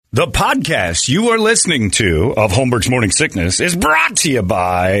The podcast you are listening to of Holmberg's Morning Sickness is brought to you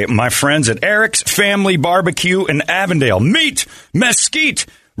by my friends at Eric's Family Barbecue in Avondale. Meet, mesquite,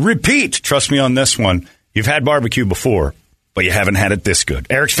 repeat. Trust me on this one. You've had barbecue before, but you haven't had it this good.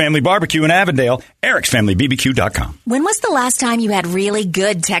 Eric's Family Barbecue in Avondale, ericsfamilybbq.com. When was the last time you had really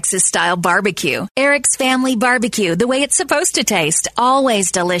good Texas-style barbecue? Eric's Family Barbecue, the way it's supposed to taste.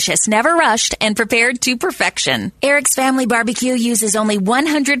 Always delicious, never rushed, and prepared to perfection. Eric's Family Barbecue uses only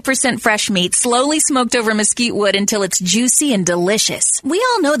 100% fresh meat, slowly smoked over mesquite wood until it's juicy and delicious. We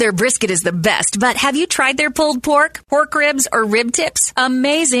all know their brisket is the best, but have you tried their pulled pork ribs, or rib tips?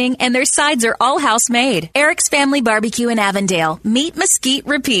 Amazing, and their sides are all house-made. Eric's Family Barbecue in Avondale. Meet, mesquite,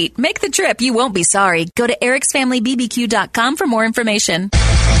 repeat. Make the trip. You won't be sorry. Go to ericsfamilybbq.com for more information.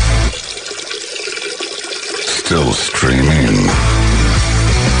 Still streaming.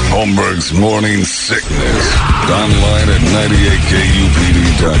 Holmberg's Morning Sickness. Online at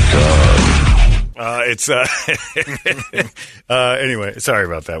 98kupd.com. Anyway, sorry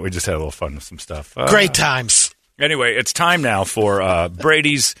about that. We just had a little fun with some stuff. Great times. Anyway, it's time now for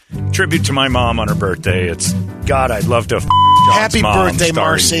Brady's tribute to my mom on her birthday. It's God, I'd love to John's Happy mom, birthday,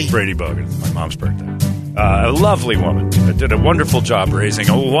 Marcy. Brady Bogan. It's my mom's birthday. A lovely woman. Did a wonderful job raising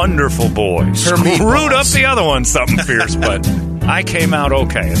a wonderful boy. Screwed up the other one something fierce, but I came out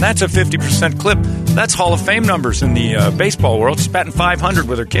okay. And that's a 50% clip. That's Hall of Fame numbers in the baseball world. She's batting 500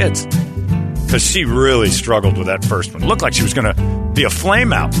 with her kids. Because she really struggled with that first one. It looked like she was going to be a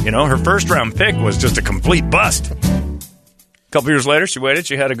flame out. You know, her first round pick was just a complete bust. A couple years later, she waited.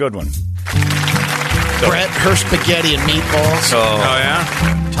 She had a good one. Brett, her spaghetti and meatballs. Oh, yeah?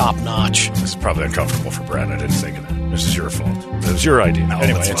 Top notch. This is probably uncomfortable for Brett. I didn't think of that. This is your fault. It was your idea.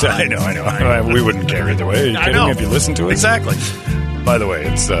 Anyway, I know. We wouldn't care either way. Are you kidding me if you listen to it? Exactly. By the way,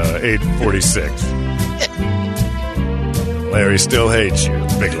 it's 8:46. Larry still hates you,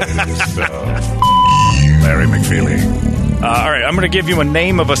 big lady. Larry McFeely. All right, I'm going to give you a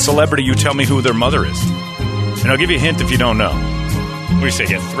name of a celebrity. You tell me who their mother is. And I'll give you a hint if you don't know. What do you say,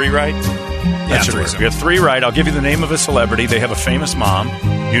 get 3 right? Yeah, 3. You get 3 right. I'll give you the name of a celebrity. They have a famous mom.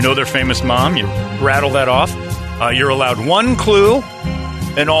 You know their famous mom. You rattle that off. You're allowed 1 clue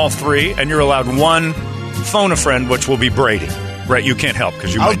in all 3, and you're allowed 1 phone a friend, which will be Brady. Right, you can't help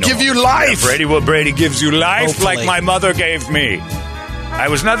because you might know. I'll give you life. Yeah, Brady gives you life. Hopefully. Like my mother gave me. I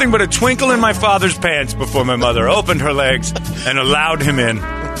was nothing but a twinkle in my father's pants before my mother opened her legs and allowed him in.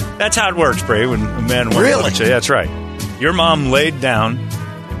 That's how it works, Brady, when a man wants Really? to. That's right. Your mom laid down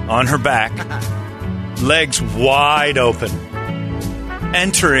on her back, legs wide open.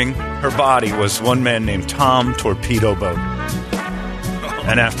 Entering her body was one man named Tom Torpedo Bogan.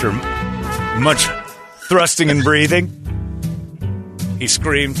 And after much thrusting and breathing, he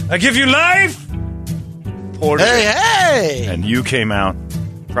screamed, "I give you life!" Poured it in, Hey! and you came out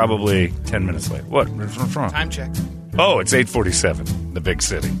probably 10 minutes later. What's wrong? Time check. Oh, it's 8:47, the big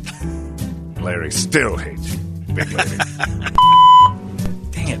city. Larry still hates you, big lady.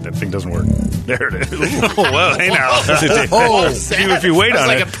 Dang it, that thing doesn't work. There it is. Oh, well, hey now. If you wait on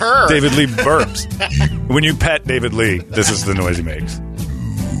like it, a purr. David Lee burps. When you pet David Lee, this is the noise he makes.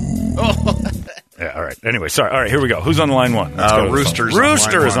 Yeah, all right. Anyway, sorry. All right, here we go. Who's on line 1? Let's go to the Rooster's phone. on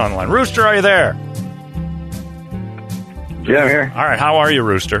Rooster line is 1. on line. Rooster, are you there? Yeah, I'm here. All right, how are you,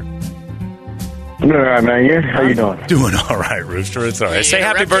 Rooster? I'm doing all right, man. You? How you doing? Doing all right, Rooster. It's all right. Say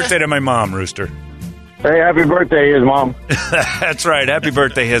happy birthday to my mom, Rooster. Hey, happy birthday, his mom. That's right. Happy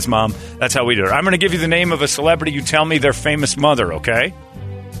birthday, his mom. That's how we do it. I'm going to give you the name of a celebrity. You tell me their famous mother, okay?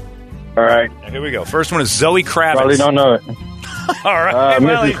 All right. Now, here we go. First one is Zoe Kravitz. Probably don't know it. All right.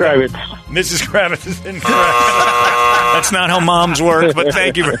 Mrs. Kravitz. Mrs. Kravitz is incorrect. That's not how moms work, but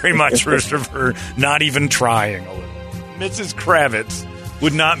thank you very much, Rooster, for not even trying a little. Mrs. Kravitz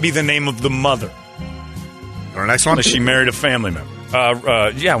would not be the name of the mother. Our next one? Unless she married a family member.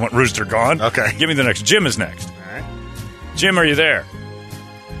 Yeah, I want Rooster gone. Okay. Give me the next. Jim is next. All right. Jim, are you there?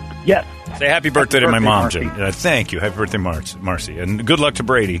 Yes. Say happy birthday to my birthday, mom, Marcy. Jim. Thank you. Happy birthday, Marcy. And good luck to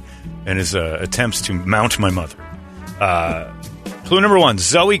Brady and his attempts to mount my mother. Clue number 1.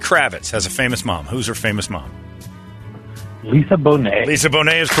 Zoe Kravitz has a famous mom. Who's her famous mom? Lisa Bonet. Lisa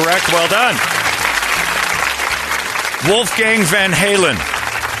Bonet is correct. Well done. Wolfgang Van Halen.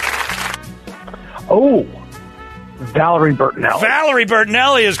 Oh, Valerie Bertinelli. Valerie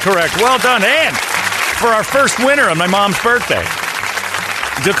Bertinelli is correct. Well done. And for our first winner on my mom's birthday,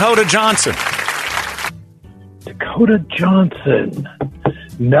 Dakota Johnson. Dakota Johnson.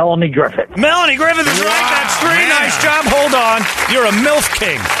 Melanie Griffith. Melanie Griffith is right. That's 3. man. Nice job. Hold on. You're a MILF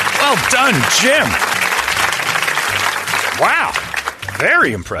king. Well done, Jim. Wow.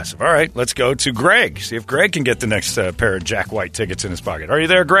 Very impressive. All right, let's go to Greg. See if Greg can get the next pair of Jack White tickets in his pocket. Are you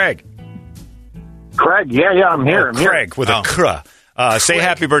there, Greg? Craig, yeah, I'm here. I'm Craig with a cr. Say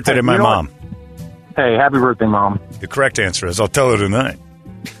happy birthday to my mom. Hey, happy birthday, Mom. The correct answer is I'll tell her tonight.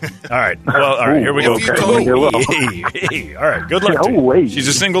 All right. Well, all right, here we go. Okay. All right, good luck to you. wait. She's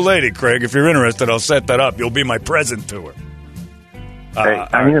a single lady, Craig. If you're interested, I'll set that up. You'll be my present to her. Hey,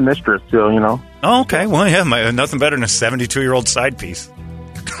 I need a mistress still, Oh, okay. Well, yeah, nothing better than a 72-year-old side piece.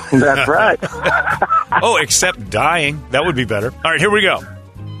 That's right. Oh, except dying. That would be better. All right, here we go.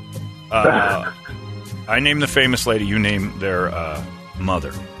 I name the famous lady. You name their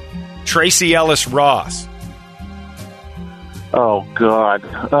mother. Tracy Ellis Ross. Oh, God.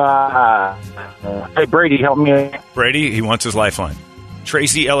 Hey, Brady, help me. Brady, he wants his lifeline.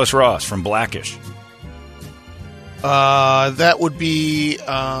 Tracy Ellis Ross from Blackish. That would be.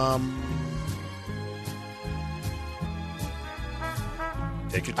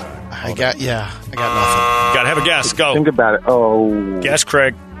 Take your time. I got nothing. Got to have a guess. Go. Think about it. Oh. Guess,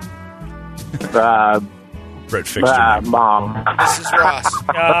 Craig. Brett fixed your name. Mom. Mrs. Ross.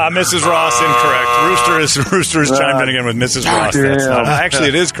 Mrs. Ross, incorrect. Rooster is chimed in again with Mrs. Ross. That's not, actually,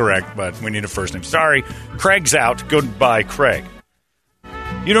 it is correct, but we need a first name. Sorry, Craig's out. Goodbye, Craig.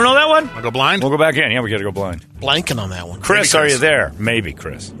 You don't know that one? I'll go blind. We'll go back in. Yeah, we got to go blind. Blanking on that one. Chris, are you there? Maybe,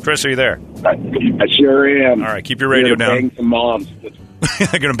 Chris. Chris, are you there? I sure am. All right, keep your radio down. Bang some moms.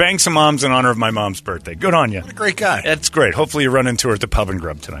 I'm going to bang some moms in honor of my mom's birthday. Good on you. What a great guy. That's great. Hopefully you run into her at the pub and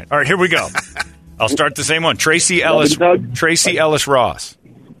grub tonight. All right, here we go. I'll start the same one. Tracy Ellis Ross.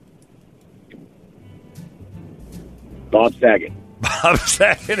 Bob Saget. Bob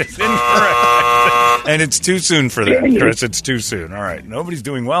Saget is incorrect. And it's too soon for that, Chris. It's too soon. All right. Nobody's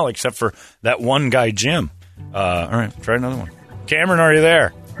doing well except for that one guy, Jim. All right. Try another one. Cameron, are you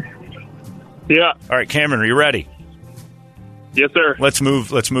there? Yeah. All right, Cameron, are you ready? Yes, sir. Let's move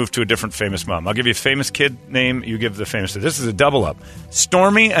to a different famous mom. I'll give you a famous kid name. You give the famous. This is a double up.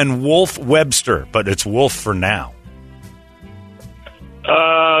 Stormy and Wolf Webster, but it's Wolf for now.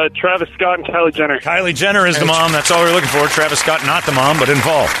 Travis Scott and Kylie Jenner. Kylie Jenner is the mom. That's all we're looking for. Travis Scott, not the mom, but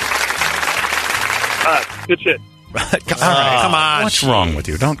involved. Good shit. All right, come on. What's wrong with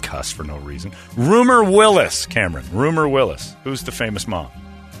you? Don't cuss for no reason. Rumor Willis, Cameron. Rumor Willis. Who's the famous mom?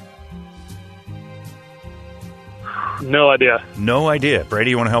 No idea. No idea. Brady,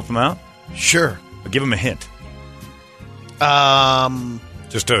 you want to help him out? Sure. Give him a hint.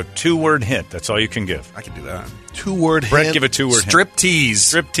 Just a 2-word hint. That's all you can give. I can do that. 2-word Brett, hint. give a 2-word Strip hint. tease.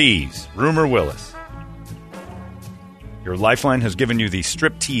 Strip tease. Rumor Willis. Your lifeline has given you the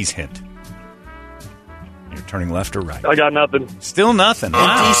strip tease hint. You're turning left or right. I got nothing. Still nothing.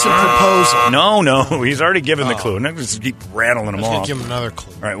 Indecent proposal. No. He's already given the clue. Now just keep rattling them I was going off. to give him another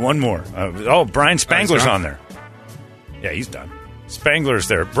clue. All right, one more. Brian Spangler's on there. Yeah, he's done. Spangler's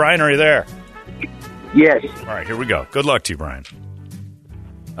there. Brian, are you there? Yes. All right, here we go. Good luck to you, Brian.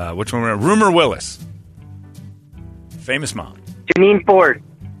 Which one? Rumor Willis. Famous mom. Janine Ford.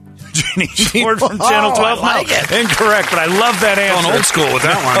 Janine Ford from Channel 12. I like it. Incorrect, but I love that answer. Going old school with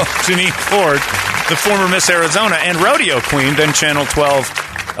that one. Janine Ford, the former Miss Arizona and rodeo queen, then Channel 12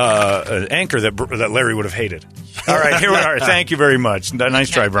 anchor that Larry would have hated. All right, here we are. Thank you very much. Nice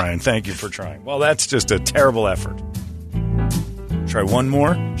try, Brian. Thank you for trying. Well, that's just a terrible effort. Try one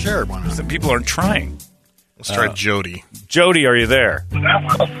more? Sure, why not? Some people aren't trying. Let's try Jody. Jody, are you there?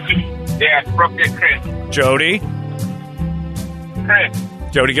 Yeah, Chris. Jody? Chris.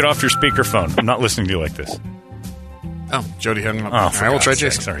 Jody, get off your speakerphone. I'm not listening to you like this. Oh, Jody hung up. Oh, All for right, we'll God's try sake.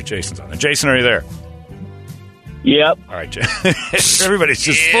 Jason. Sorry, Jason's on there. Jason, are you there? Yep. All right, everybody's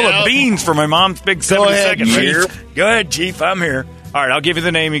just full of beans for my mom's big 72nd. Chief. Go ahead, Chief. I'm here. All right, I'll give you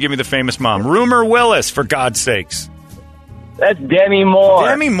the name. You give me the famous mom. Rumor Willis, for God's sakes. That's Demi Moore.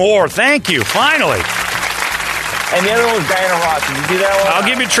 Demi Moore. Thank you. Finally. And the other one was Diana Ross. Did you do that one? I'll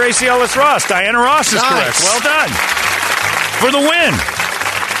give you Tracy Ellis Ross. Diana Ross is correct. Well done. For the win.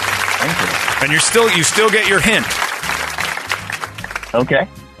 Thank you. And you still get your hint. Okay.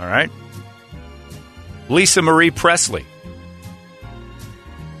 All right. Lisa Marie Presley.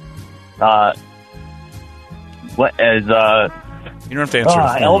 What is You don't have to answer.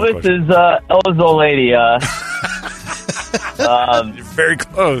 Elvis is Elvis' old lady. You're very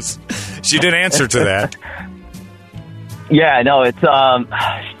close. She did answer to that. Yeah, no, it's shoot.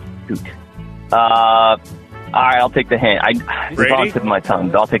 All right, I'll take the hint. It's on the tip of my tongue,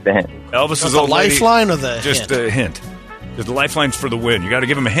 but I'll take the hint. Elvis's The old lady. lifeline or the Just hint? a hint. Because the lifeline's for the win. You got to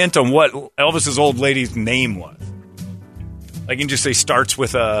give him a hint on what Elvis's old lady's name was. I can just say starts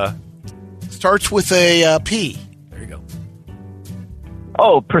with a. Starts with a P. There you go.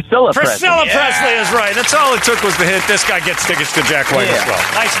 Oh, Priscilla Presley. Priscilla Presley is right. That's all it took was the hit. This guy gets tickets to Jack White as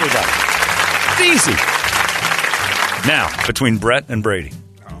well. Nicely done. It's easy. Now, between Brett and Brady.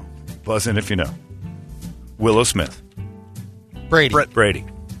 Buzz in if you know. Willow Smith. Brady. Brady.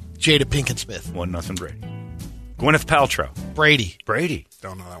 Jada Pinkett Smith. 1-0 Brady. Gwyneth Paltrow. Brady. Brady.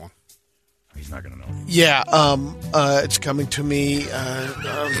 Don't know that one. He's not going to know. Yeah, it's coming to me.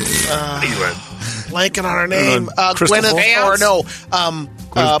 Blanking on her name. Crystal Gwyneth, Vance? or no.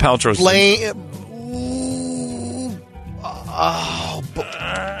 Gwyneth Paltrow's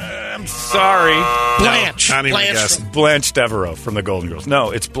I'm sorry. Blanche. Not even Blanche. guess. Blanche Devereaux from the Golden Girls.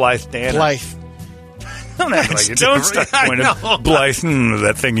 No, it's Blythe Danner. Blythe. Don't act like it. Don't start pointing. Blythe,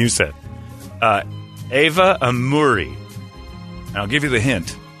 that thing you said. Ava Amuri. I'll give you the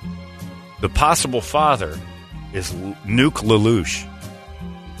hint. The possible father is Nuke Lelouch.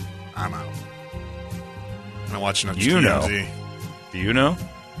 I'm out. I'm not watching it. You know. Do you know?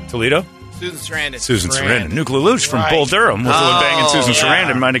 Toledo? Susan Sarandon. Susan Sarandon. Nuke Lelouch from Bull Durham was the one banging Susan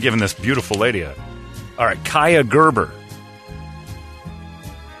Sarandon. Might have given this beautiful lady a... All right, Kaya Gerber.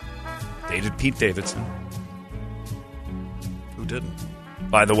 Dated Pete Davidson. Who didn't?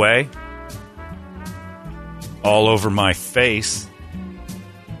 By the way, All Over My Face.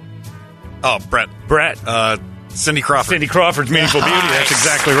 Oh, Brett. Cindy Crawford. Cindy Crawford's Meaningful Beauty. That's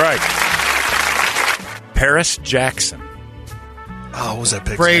exactly right. Paris Jackson. Oh, what was that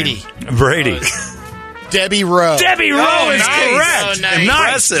picture? Brady. Brady. Debbie Rowe. Debbie Rowe is nice. correct. Oh, nice.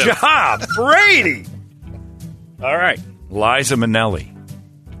 Nice Impressive. job, Brady. All right. Liza Minnelli.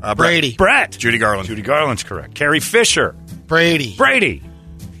 Brady. Brett. Judy Garland. Judy Garland's correct. Carrie Fisher. Brady. Brady.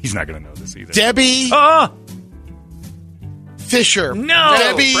 He's not going to know this either. Debbie Fisher. No.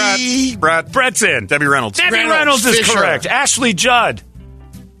 Debbie. Brett's in. Debbie Reynolds. Debbie Reynolds is Fisher. correct. Ashley Judd.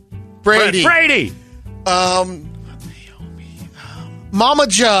 Brady. Brady. Mama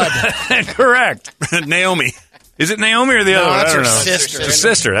Judd. Correct. Naomi. Is it Naomi or the other one? that's I don't her know. sister. Her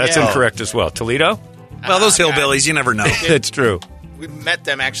sister. That's Yeah. incorrect as well. Toledo? Well, those hillbillies, you never know. That's true. We met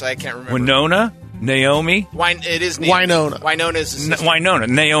them, actually. I can't remember. Winona? Naomi? It is Winona. Winona's his sister. Winona.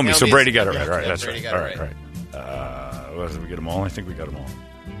 Naomi. So Naomi's- Brady got it right. yeah, All right. yeah, That's Brady right. got All it right. Did we get them all? I think we got them all.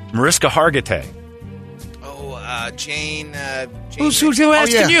 Mariska Hargitay. Jane. Who's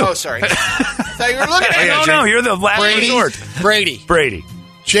asking yeah. Oh, you? sorry. I thought you were looking at No, you're the last Brady. resort. Brady. Brady.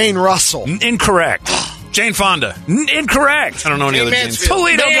 Jane Russell. Incorrect. Jane Fonda. Incorrect. I don't know any Jane other Janes. Mansfield.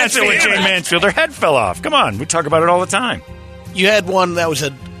 Toledo gets it with Mansfield. Jane Mansfield. Her head fell off. Come on. We talk about it all the time. You had one that was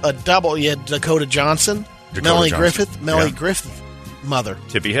a double. You had Dakota Johnson. Dakota Melanie Johnson. Griffith. Melanie Yeah. Griffith. Mother.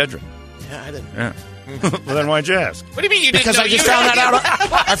 Tippi Hedren. Yeah, I didn't. Yeah. Well, then why'd you ask? What do you mean you didn't Because know? I just You found that out.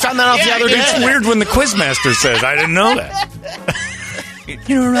 I found that out the other It's day. weird when the quizmaster says, I didn't know that.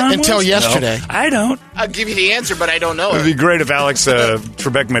 You know what Ron Until was? yesterday. No, I don't. I'll give you the answer, but I don't know It would it. be great if Alex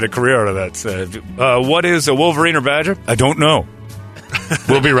Trebek made a career out of that. What is a Wolverine or Badger? I don't know.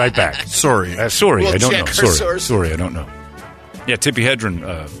 We'll be right back. Sorry. Sorry, We'll I don't check know. our Sorry, source. sorry, I don't know. Yeah, Tippi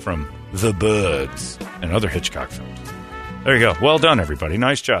Hedren from The Birds and other Hitchcock films. There you go. Well done, everybody.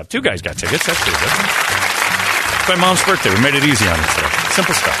 Nice job. 2 guys got tickets. That's pretty good. It's my mom's birthday. We made it easy on her today.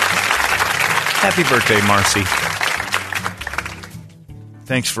 Simple stuff. Happy birthday, Marcy.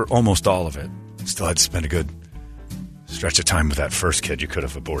 Thanks for almost all of it. Still had to spend a good stretch of time with that first kid you could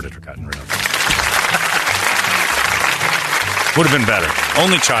have aborted or gotten rid of. Would have been better.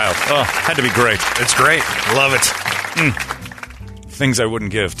 Only child. Oh, had to be great. It's great. Love it. Things I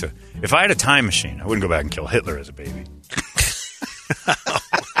wouldn't give to... If I had a time machine, I wouldn't go back and kill Hitler as a baby.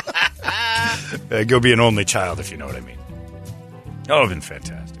 I'd go be an only child, if you know what I mean. That would have been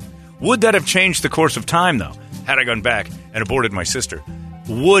fantastic. Would that have changed the course of time, though? Had I gone back and aborted my sister,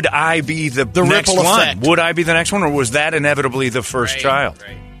 would I be the next ripple one? effect. Would I be the next one, or was that inevitably the first child?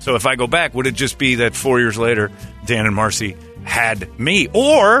 Right. So if I go back, would it just be that 4 years later, Dan and Marcy had me?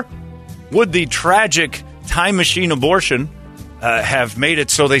 Or would the tragic time machine abortion have made it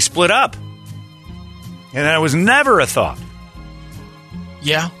so they split up? And that was never a thought.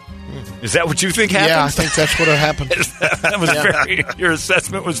 Yeah. Is that what you think happened? Yeah, I think that's what happened. That was very. Your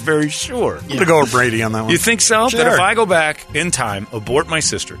assessment was very sure. I'm going to go with Brady on that one. You think so? Sure. That if I go back in time, abort my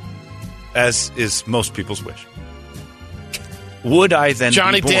sister, as is most people's wish, would I then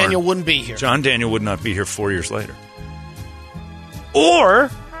Johnny be born? Daniel wouldn't be here. John Daniel would not be here 4 years later. Or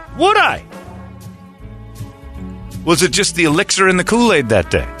would I? Was it just the elixir in the Kool-Aid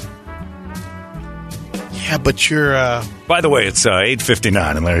that day? Yeah, but you're... By the way, it's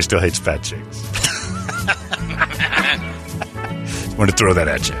 8:59 and Larry still hates fat chicks. Wanted to throw that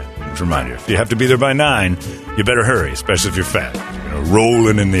at you. Just remind you, if you have to be there by 9, you better hurry, especially if you're fat. You're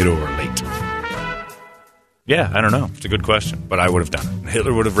rolling in the door late. Yeah, I don't know. It's a good question, but I would have done it.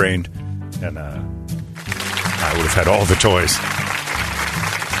 Hitler would have reigned, and I would have had all the toys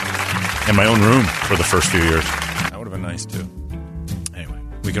in my own room for the first few years. That would have been nice, too. Anyway,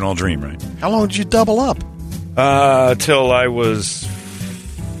 we can all dream, right? How long did you double up? Till I was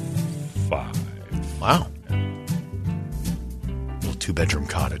 5. Wow. Little 2-bedroom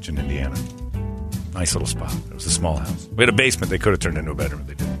cottage in Indiana. Nice little spot. It was a small house. We had a basement they could have turned into a bedroom,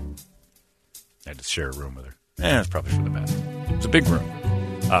 but they didn't. I had to share a room with her. It's probably for the best. It was a big room.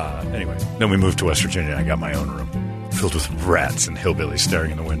 Anyway, then we moved to West Virginia, and I got my own room filled with rats and hillbillies staring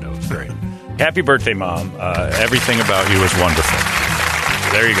in the window. It was great. Happy birthday, Mom. Everything about you is wonderful.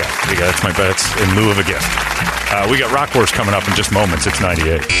 There you go. That's my bets in lieu of a gift. We got Rock Wars coming up in just moments. It's 98.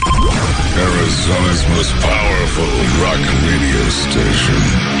 Arizona's most powerful rock radio station.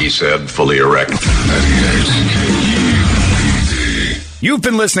 He said, fully erect. 98 KUPD. You've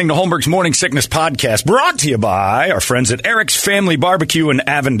been listening to Holmberg's Morning Sickness Podcast, brought to you by our friends at Eric's Family Barbecue in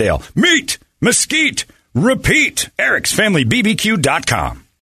Avondale. Meet, mesquite, repeat. Eric'sFamilyBBQ.com.